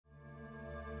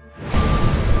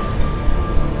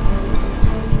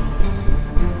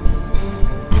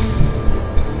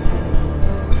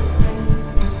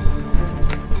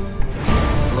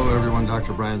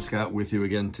Brian Scott with you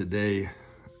again today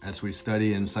as we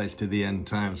study insights to the end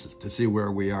times to see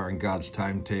where we are in God's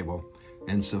timetable.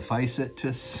 And suffice it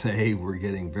to say, we're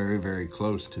getting very, very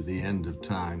close to the end of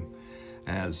time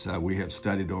as we have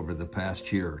studied over the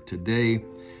past year. Today,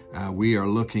 we are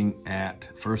looking at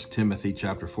 1 Timothy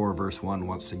chapter 4, verse 1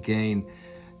 once again.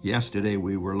 Yesterday,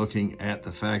 we were looking at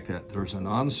the fact that there's an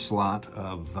onslaught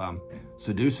of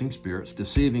seducing spirits,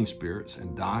 deceiving spirits,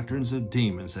 and doctrines of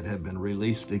demons that have been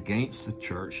released against the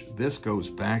church. This goes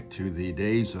back to the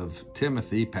days of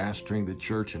Timothy pastoring the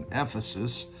church in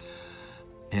Ephesus,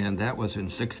 and that was in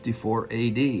 64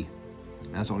 AD.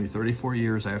 That's only 34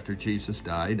 years after Jesus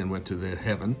died and went to the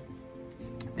heaven,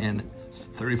 and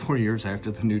 34 years after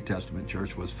the New Testament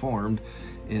church was formed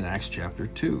in Acts chapter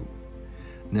 2.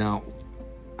 Now,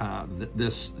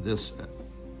 this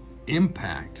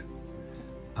impact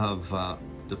of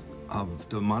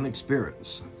demonic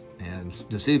spirits and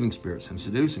deceiving spirits and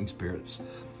seducing spirits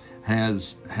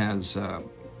is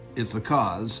the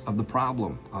cause of the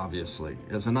problem. Obviously,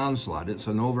 it's an onslaught. It's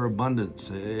an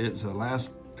overabundance. It's a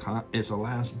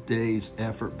last days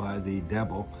effort by the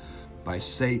devil, by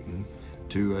Satan,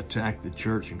 to attack the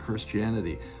church and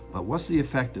Christianity. But what's the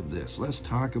effect of this? Let's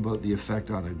talk about the effect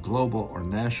on a global or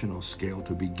national scale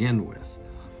to begin with.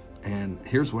 And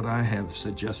here's what I have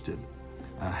suggested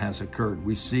has occurred.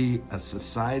 We see a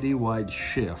society-wide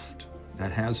shift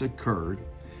that has occurred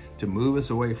to move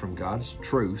us away from God's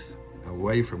truth,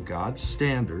 away from God's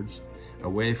standards,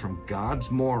 away from God's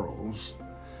morals,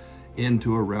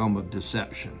 into a realm of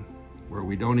deception where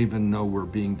we don't even know we're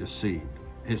being deceived.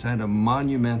 It's had a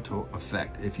monumental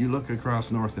effect. If you look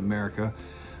across North America,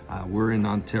 we're in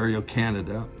Ontario,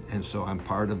 Canada, and so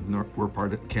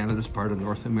Canada's part of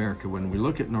North America. When we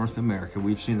look at North America,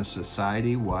 we've seen a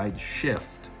society-wide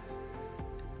shift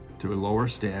to lower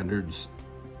standards,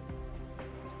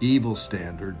 evil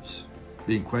standards,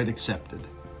 being quite accepted.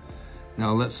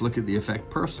 Now let's look at the effect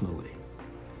personally,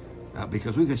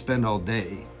 because we could spend all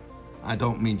day, I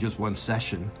don't mean just one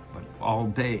session, but all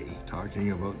day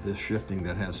talking about this shifting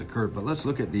that has occurred. But let's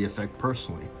look at the effect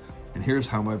personally, and here's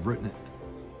how I've written it.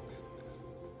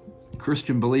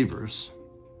 Christian believers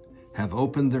have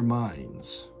opened their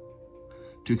minds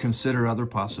to consider other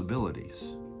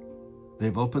possibilities.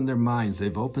 They've opened their minds,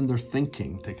 they've opened their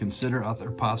thinking to consider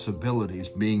other possibilities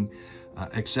being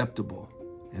acceptable.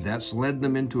 And that's led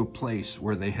them into a place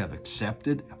where they have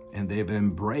accepted and they've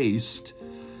embraced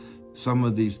some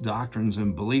of these doctrines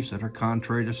and beliefs that are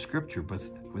contrary to Scripture, but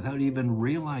without even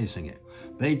realizing it.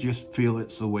 They just feel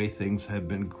it's the way things have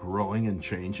been growing and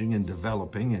changing and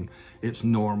developing, and it's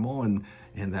normal, and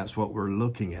that's what we're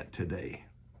looking at today.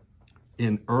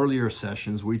 In earlier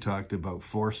sessions, we talked about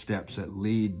 4 steps that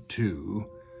lead to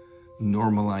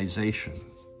normalization,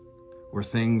 where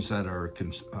things that are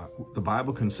the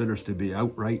Bible considers to be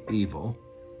outright evil,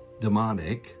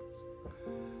 demonic,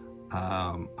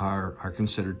 are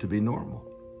considered to be normal.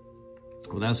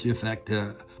 Well, that's the effect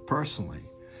personally.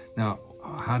 Now,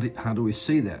 how do we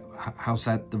see that? How's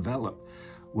that developed?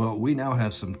 Well, we now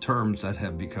have some terms that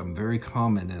have become very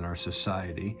common in our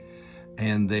society,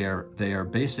 and they are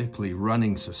basically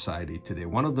running society today.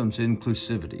 One of them is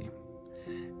inclusivity.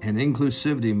 And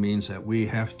inclusivity means that we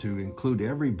have to include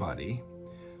everybody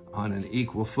on an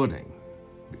equal footing.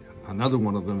 Another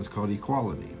one of them is called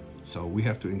equality. So we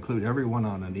have to include everyone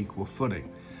on an equal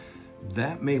footing.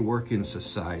 That may work in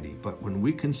society, but when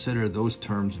we consider those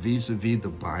terms vis-a-vis the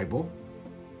Bible,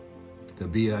 the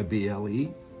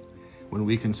Bible, when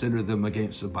we consider them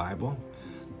against the Bible,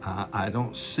 I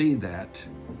don't see that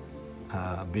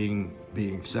being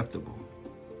acceptable.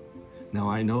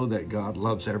 Now, I know that God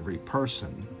loves every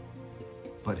person,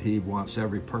 but He wants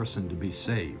every person to be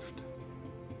saved.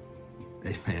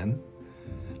 Amen.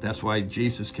 That's why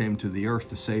Jesus came to the earth,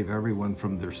 to save everyone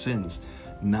from their sins,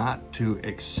 not to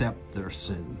accept their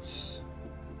sins.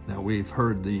 Now, we've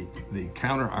heard the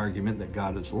counter argument that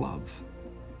God is love.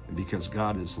 And because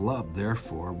God is love,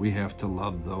 therefore, we have to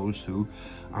love those who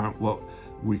aren't what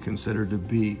we consider to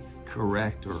be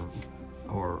correct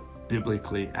or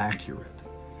biblically accurate.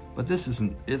 But this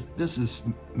is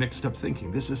mixed up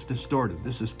thinking. This is distorted.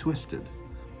 This is twisted.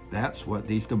 That's what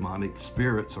these demonic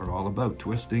spirits are all about,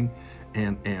 twisting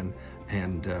and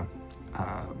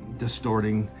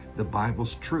distorting the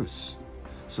Bible's truths.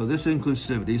 So this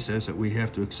inclusivity says that we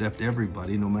have to accept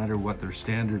everybody, no matter what their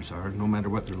standards are, no matter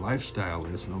what their lifestyle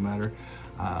is, no matter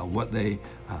what they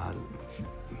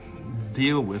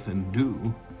deal with and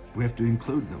do. We have to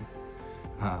include them.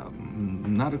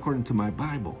 Not according to my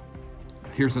Bible.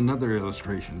 Here's another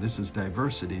illustration. This is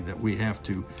diversity, that we have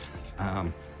to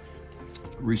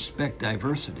respect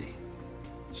diversity.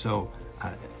 So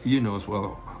you know as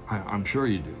well I'm sure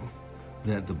you do,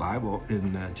 that the Bible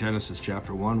in Genesis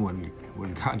chapter 1,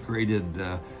 when God created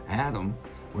Adam,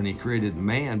 when he created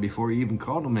man, before he even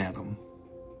called him Adam,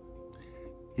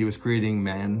 he was creating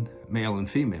man, male and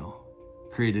female,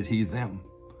 created he them.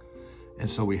 And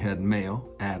so we had male,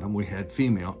 Adam, we had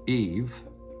female, Eve,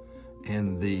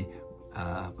 and a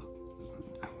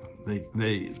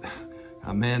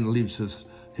man leaves his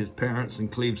parents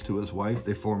and cleaves to his wife.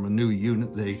 They form a new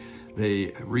unit. They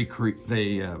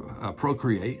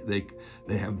procreate. They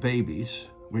have babies.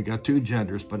 We got two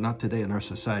genders, but not today in our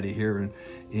society here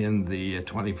in the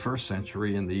 21st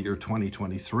century. In the year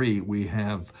 2023, we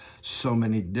have so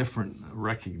many different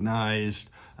recognized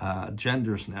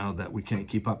genders now that we can't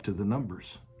keep up to the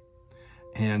numbers.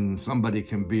 And somebody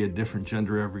can be a different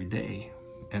gender every day.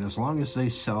 And as long as they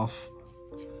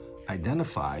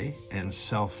self-identify and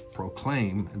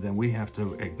self-proclaim, then we have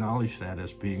to acknowledge that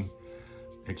as being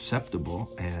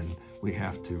acceptable, and we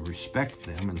have to respect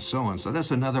them and so on. So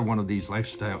that's another one of these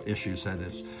lifestyle issues that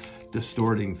is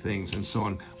distorting things and so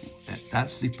on.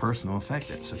 That's the personal effect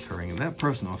that's occurring. And that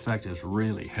personal effect is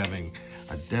really having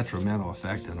a detrimental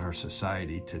effect in our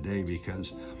society today,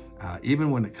 because even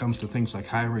when it comes to things like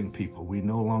hiring people, we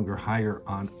no longer hire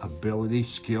on ability,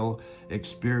 skill,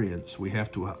 experience. We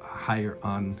have to hire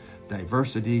on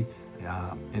diversity,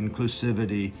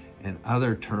 inclusivity, and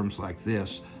other terms like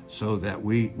this, so that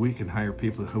we can hire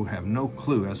people who have no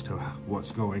clue as to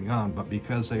what's going on, but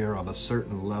because they are of a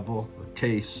certain level, a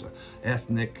case,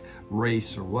 ethnic,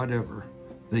 race, or whatever,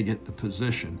 they get the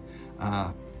position.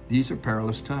 These are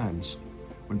perilous times.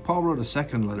 When Paul wrote a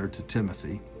second letter to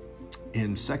Timothy,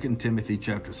 in 2 Timothy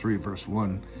chapter 3, verse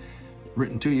 1,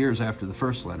 written 2 years after the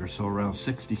first letter, so around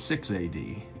 66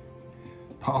 AD,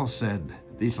 Paul said,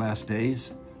 these last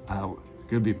days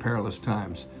could be perilous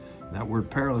times. That word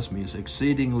perilous means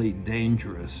exceedingly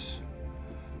dangerous,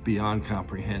 beyond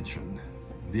comprehension.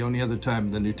 The only other time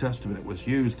in the New Testament it was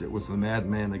used, it was the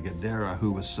madman of Gadara,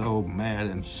 who was so mad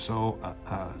and so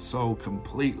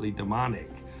completely demonic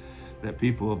that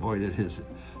people avoided his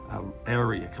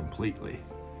area completely.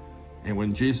 And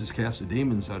when Jesus cast the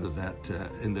demons out of that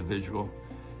individual,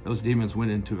 those demons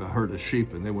went into a herd of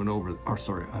sheep and they went over,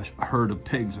 a herd of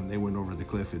pigs, and they went over the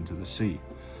cliff into the sea.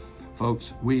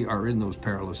 Folks, we are in those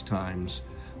perilous times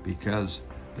because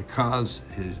the cause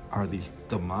are these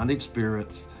demonic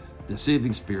spirits,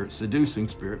 deceiving spirits, seducing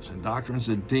spirits, and doctrines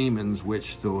of demons,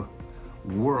 which the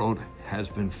world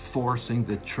has been forcing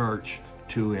the church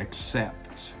to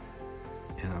accept.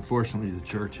 And unfortunately, the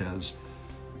church has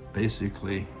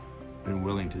basically been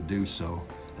willing to do so.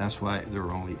 That's why there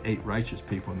were only 8 righteous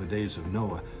people in the days of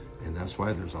Noah. And that's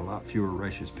why there's a lot fewer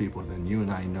righteous people than you and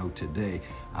I know today.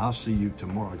 I'll see you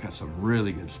tomorrow. I got some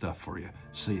really good stuff for you.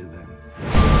 See you then.